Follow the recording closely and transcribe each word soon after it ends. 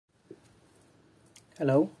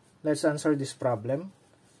Hello, let's answer this problem.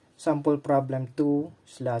 Sample problem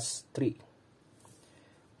 2/3.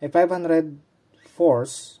 A 500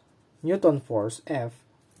 Newton force F,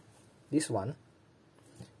 this one,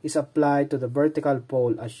 is applied to the vertical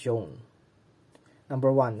pole as shown. Number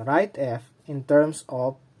 1, write F in terms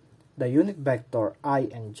of the unit vector I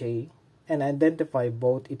and j and identify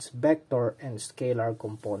both its vector and scalar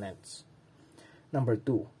components. Number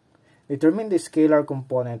 2, determine the scalar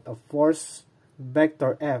component of force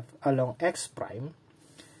vector F along x prime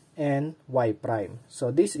and y prime. So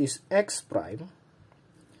this is x prime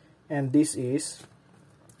and this is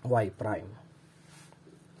y prime.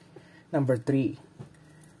 Number 3,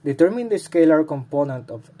 determine the scalar component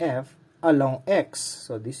of F along x.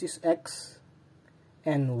 So this is x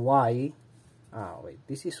and y.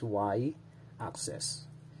 This is y axis.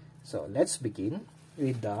 So let's begin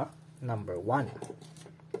with the number 1.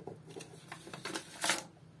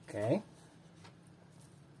 Okay.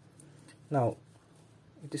 Now,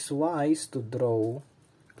 it is wise to draw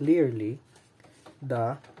clearly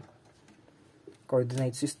the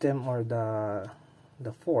coordinate system or the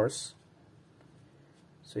force.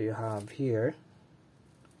 So you have here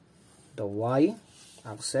the y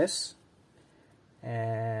axis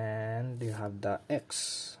and you have the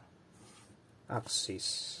x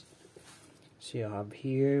axis. So you have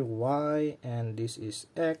here y and this is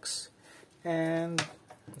x, and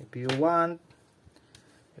if you want,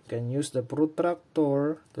 you can use the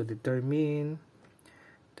protractor to determine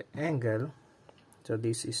the angle. So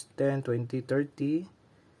this is 10, 20, 30.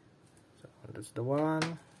 So that's the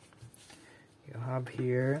one. You have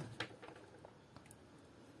here,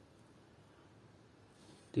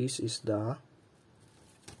 this is the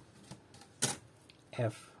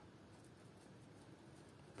F,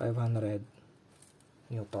 500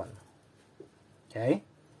 Newton. Okay.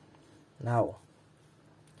 Now,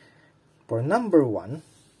 for number 1,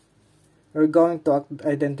 we're going to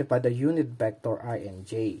identify the unit vector I and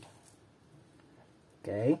j.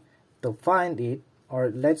 Okay. To find it, or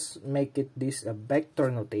let's make it this a vector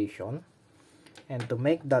notation. And to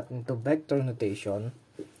make that into vector notation,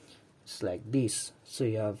 it's like this. So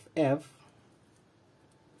you have F.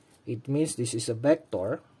 It means this is a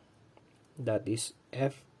vector. That is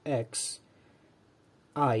Fx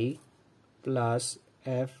I plus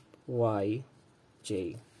Fy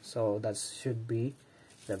j. So that should be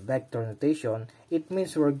the vector notation. It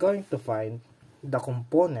means we're going to find the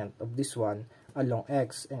component of this one along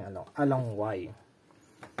x and along y.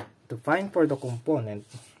 To find for the component,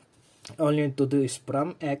 all you need to do is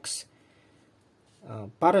from x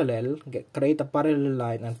create a parallel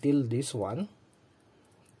line until this one.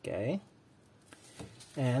 Okay.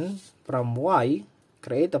 And from y,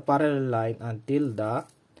 create a parallel line until the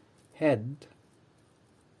head.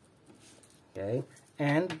 Okay.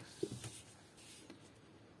 And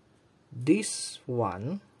this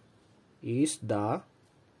one is the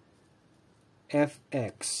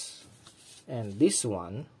fx and this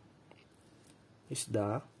one is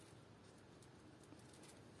the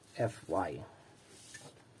fy.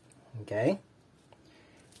 Okay,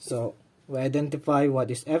 so we identify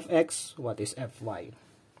what is fx, what is fy.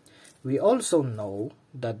 We also know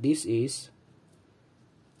that this is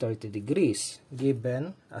 30 degrees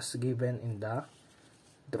given in the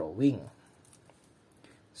drawing.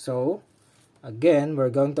 So again, we're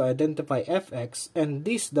going to identify fx, and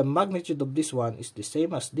the magnitude of this one is the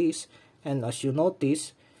same as this. And as you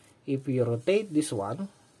notice, if you rotate this one,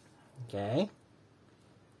 okay,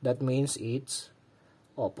 that means it's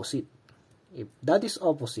opposite. If that is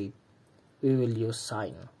opposite, we will use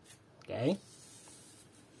sign. Okay,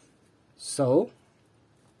 so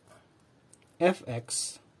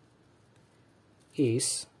fx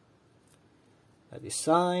is, that is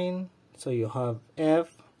sine. So you have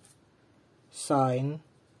f sine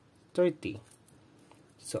 30.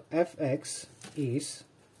 So fx is,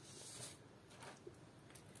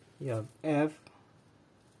 you have f,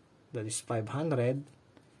 that is 500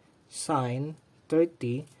 sine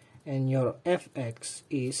 30, and your fx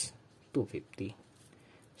is 250.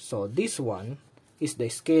 So this one is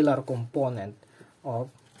the scalar component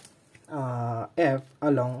of f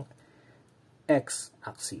along x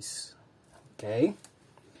axis. Okay.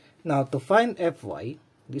 Now to find fy,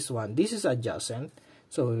 this is adjacent,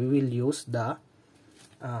 so we will use the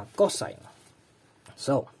cosine.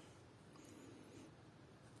 So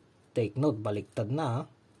take note, baliktad na,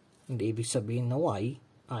 hindi ibig sabihin na y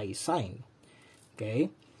ay sine.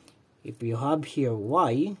 Okay, if you have here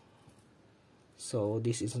y, so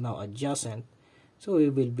this is now adjacent, so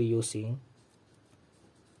we will be using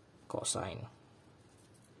cosine.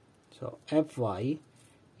 So fy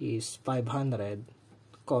is 500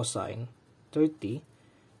 cosine 30,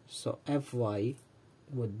 So Fy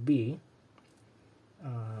would be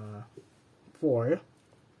 4,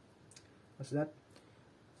 what's that?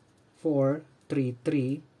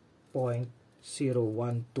 433.012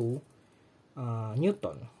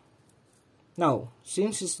 Newton. Now,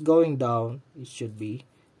 since it's going down, it should be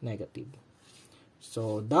negative.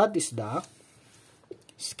 So that is the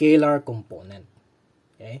scalar component.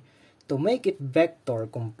 Okay? To make it vector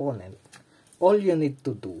component, all you need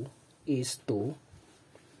to do is to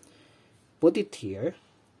put it here,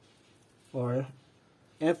 or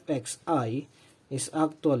fxi is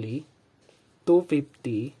actually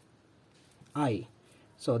 250i.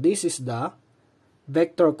 So this is the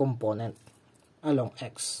vector component along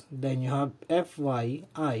x. Then you have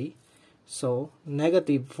fyi, so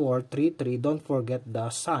negative 433, don't forget the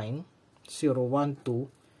sign,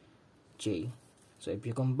 012j. So if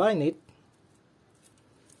you combine it,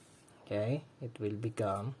 okay, it will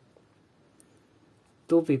become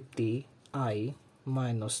 250i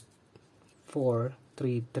minus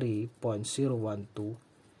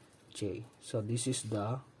 433.012j. So this is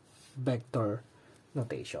the vector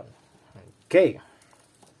notation. Okay,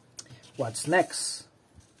 what's next?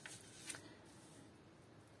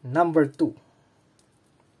 Number 2.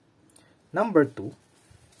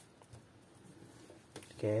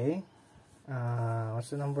 Okay, what's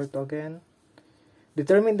the number 2 again?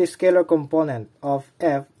 Determine the scalar component of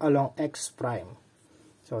f along x prime.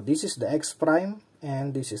 So this is the x prime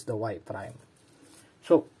and this is the y prime.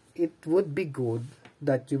 So it would be good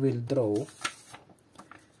that you will draw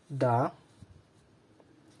the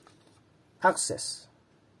axis.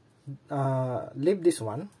 Leave this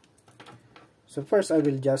one. So first I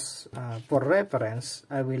will just, for reference,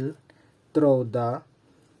 I will draw the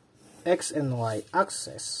x and y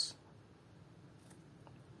axis.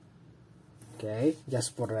 Okay,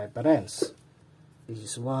 just for reference. This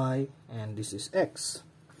is y and this is x.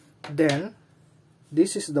 Then,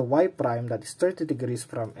 this is the y prime that is 30 degrees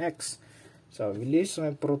from x. So, I will use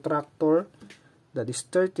my protractor that is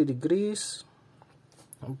 30 degrees,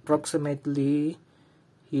 approximately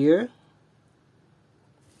here.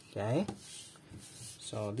 Okay.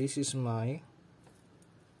 So, this is my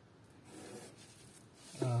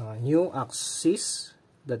new axis,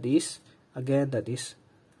 that is, again, that is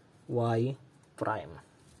y prime.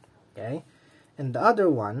 Okay. And the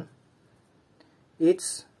other one,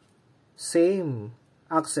 it's same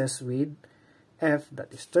axis with f,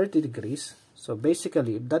 that is 30 degrees. So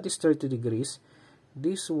basically, if that is 30 degrees,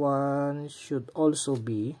 this one should also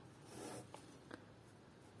be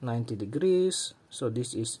 90 degrees. So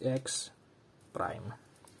this is x prime.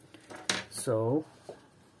 So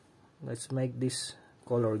let's make this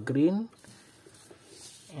color green,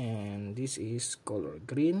 and this is color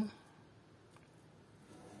green.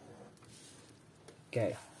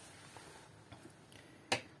 Okay.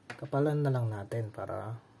 Kapalan na lang natin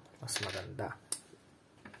para mas maganda.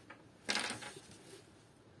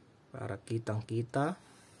 Para kitang-kita,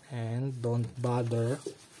 and don't bother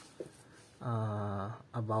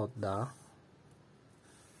about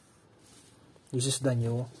this is the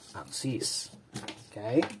new axis.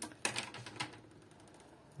 Okay.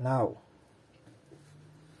 Now,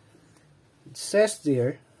 it says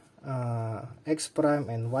there x prime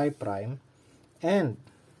and y prime, and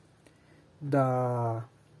the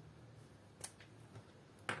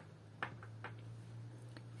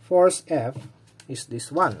force F is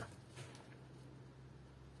this one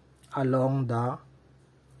along the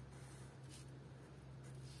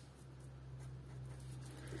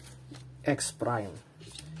x prime.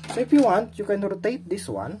 So if you want, you can rotate this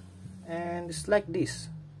one, and it's like this.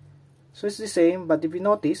 So it's the same, but if you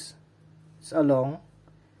notice, it's along.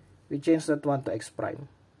 We change that one to x prime.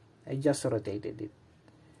 I just rotated it.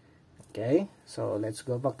 Okay, so let's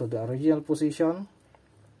go back to the original position.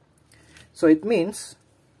 So it means,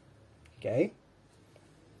 okay,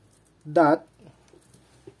 that,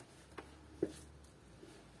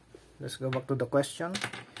 let's go back to the question,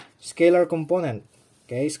 scalar component.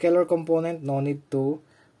 Okay, scalar component, no need to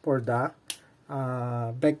for the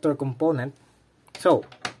vector component. So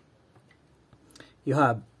you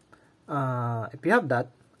have, if you have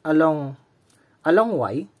that along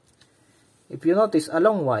y, if you notice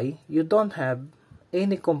along y, you don't have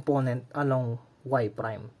any component along y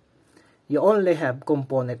prime. You only have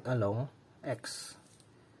component along x.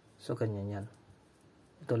 So, ganyan yan.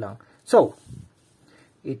 Ito lang. So,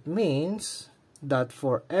 it means that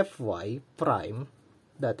for fy prime,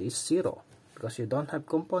 that is 0. Because you don't have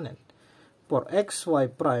component. For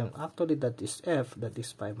xy prime, actually that is f, that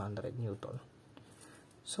is 500 Newton.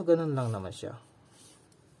 So, ganun lang naman siya.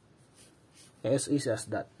 As easy as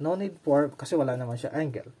that. No need for, kasi wala naman siya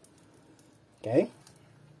angle. Okay?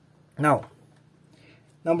 Now,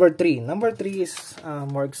 number 3. Number 3 is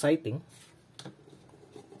more exciting.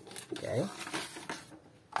 Okay.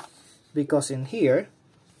 Because in here,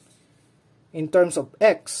 in terms of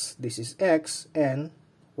x, this is x and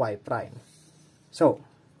y prime. So,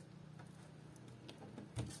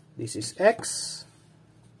 this is x.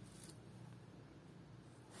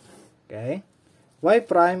 Okay. Y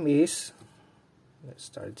prime is, let's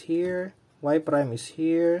start here. Y prime is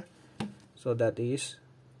here. So that is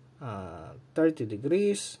 30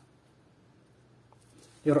 degrees.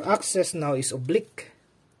 Your axis now is oblique.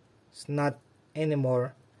 It's not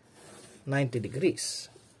anymore 90 degrees.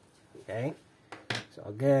 Okay. So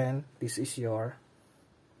again, this is your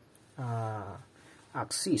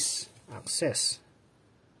axis.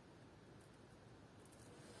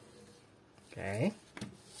 Okay.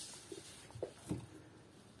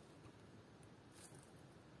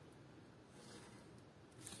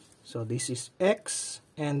 So this is x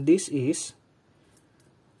and this is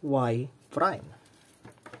y prime.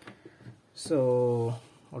 So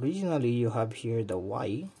originally you have here the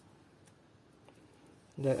y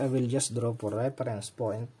that I will just draw for reference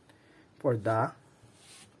point for the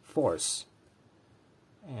force.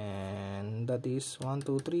 And that is 1,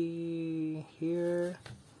 2, 3 here.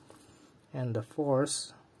 And the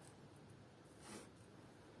force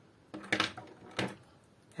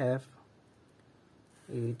F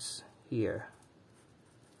is here.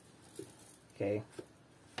 Okay.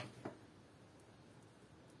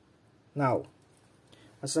 Now,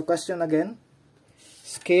 as a question again,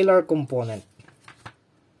 scalar component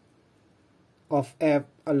of F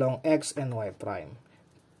along x and y prime.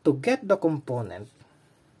 To get the component,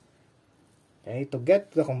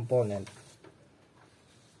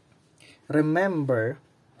 remember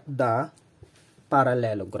the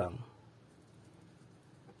parallelogram.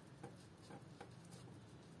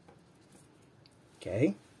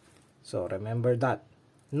 Okay, so remember that,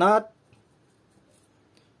 not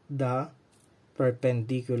the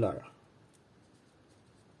perpendicular.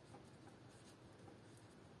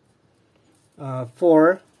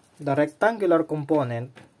 For the rectangular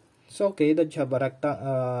component, it's okay that you have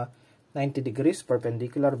a 90 degrees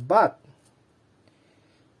perpendicular, but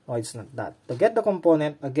it's not that. To get the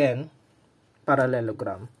component, again,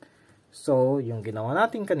 parallelogram. So, yung ginawa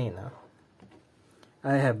natin kanina,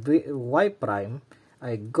 I have y prime.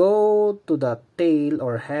 I go to the tail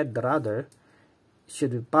or head rather.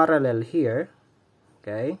 Should be parallel here.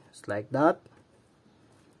 Okay, it's like that.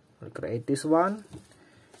 I'll create this one.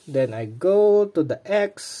 Then I go to the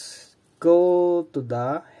x, go to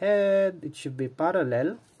the head. It should be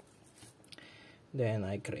parallel. Then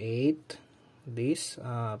I create this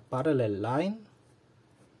parallel line.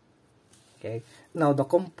 Okay, now the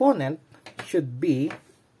component should be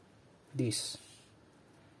this.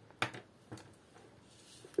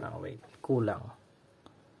 Wait, kulang.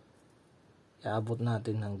 Iabot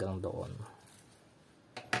natin hanggang doon.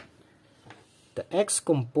 The x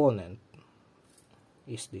component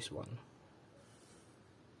is this one.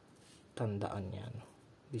 Tandaan yan.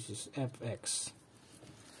 This is fx.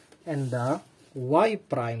 And the y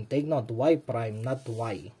prime, take note, y prime, not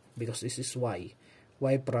y, because this is y.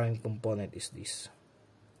 Y prime component is this.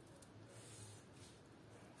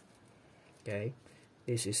 Okay,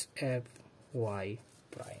 this is fy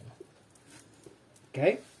prime.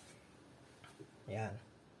 Okay, yan.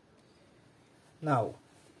 Now,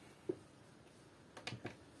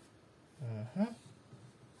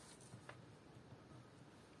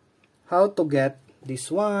 how to get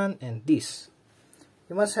this one and this?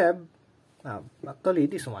 You must have, actually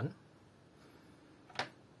this one,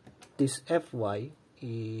 this fy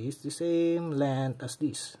is the same length as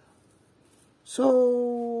this.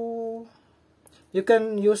 So, you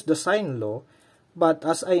can use the sine law, but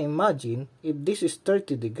as I imagine, if this is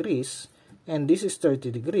 30 degrees, and this is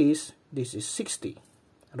 30 degrees, this is 60,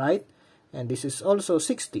 right? And this is also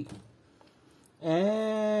 60.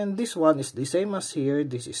 And this one is the same as here,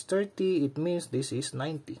 this is 30, it means this is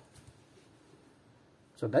 90.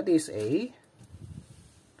 So that is a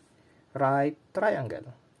right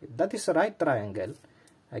triangle. If that is a right triangle,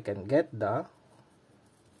 I can get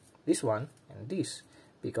this one and this,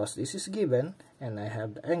 because this is given and I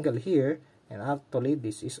have the angle here, and actually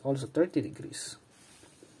this is also 30 degrees.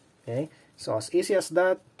 Okay, so as easy as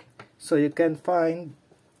that. So you can find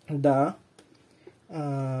the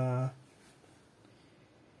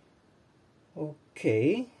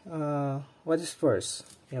what is first?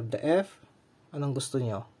 You have the f. Anong gusto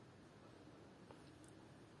nyo?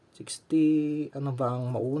 60, ano ba ang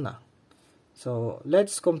mauna? So,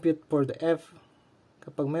 let's compute for the f.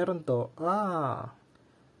 Kapag meron to,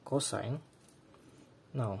 cosine.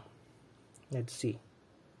 Now, let's see.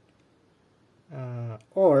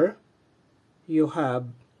 Or you have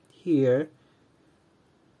here,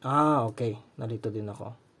 okay, nalito din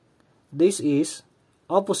ako. This is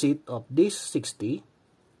opposite of this 60,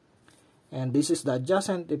 and this is the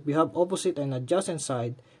adjacent. If you have opposite and adjacent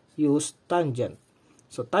side, use tangent.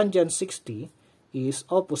 So tangent 60 is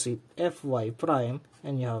opposite fy prime,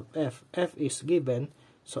 and you have f is given,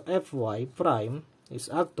 so fy prime is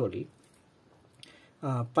actually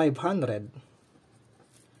 500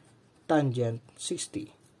 tangent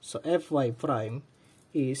 60. So fy prime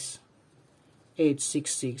is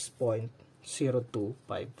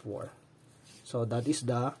 866.0254. So that is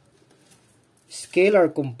the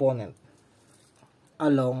scalar component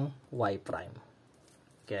along y prime.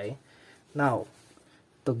 Okay? Now,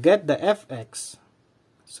 to get the fx,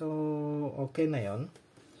 so okay na yon.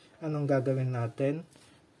 Anong gagawin natin?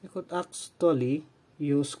 We could actually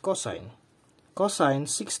use cosine. Cosine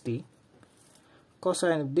 60.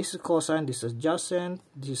 Cosine, this is cosine, this is adjacent,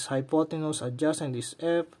 this is hypotenuse, adjacent is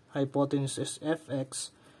f, hypotenuse is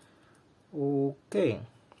fx. Okay.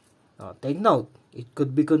 Now, take note, it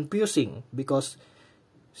could be confusing because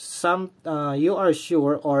you are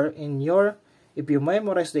sure, or if you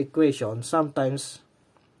memorize the equation, sometimes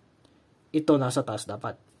ito nasa taas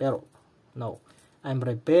dapat. Pero, no. I'm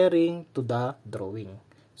referring to the drawing.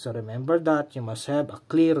 So, remember that you must have a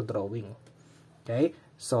clear drawing. Okay?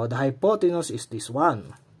 So, the hypotenuse is this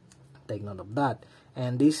one. Take note of that.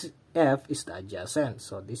 And this f is the adjacent.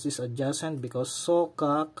 So, this is adjacent because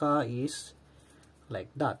ka is like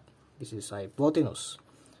that. This is hypotenuse.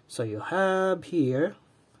 So, you have here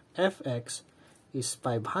fx is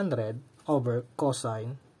 500 over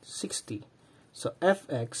cosine 60. So,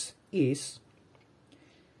 fx is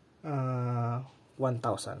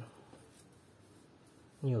 1,000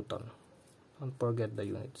 Newton. Don't forget the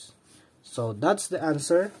units. So, that's the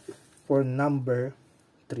answer for number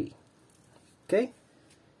 3. Okay?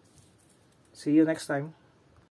 See you next time.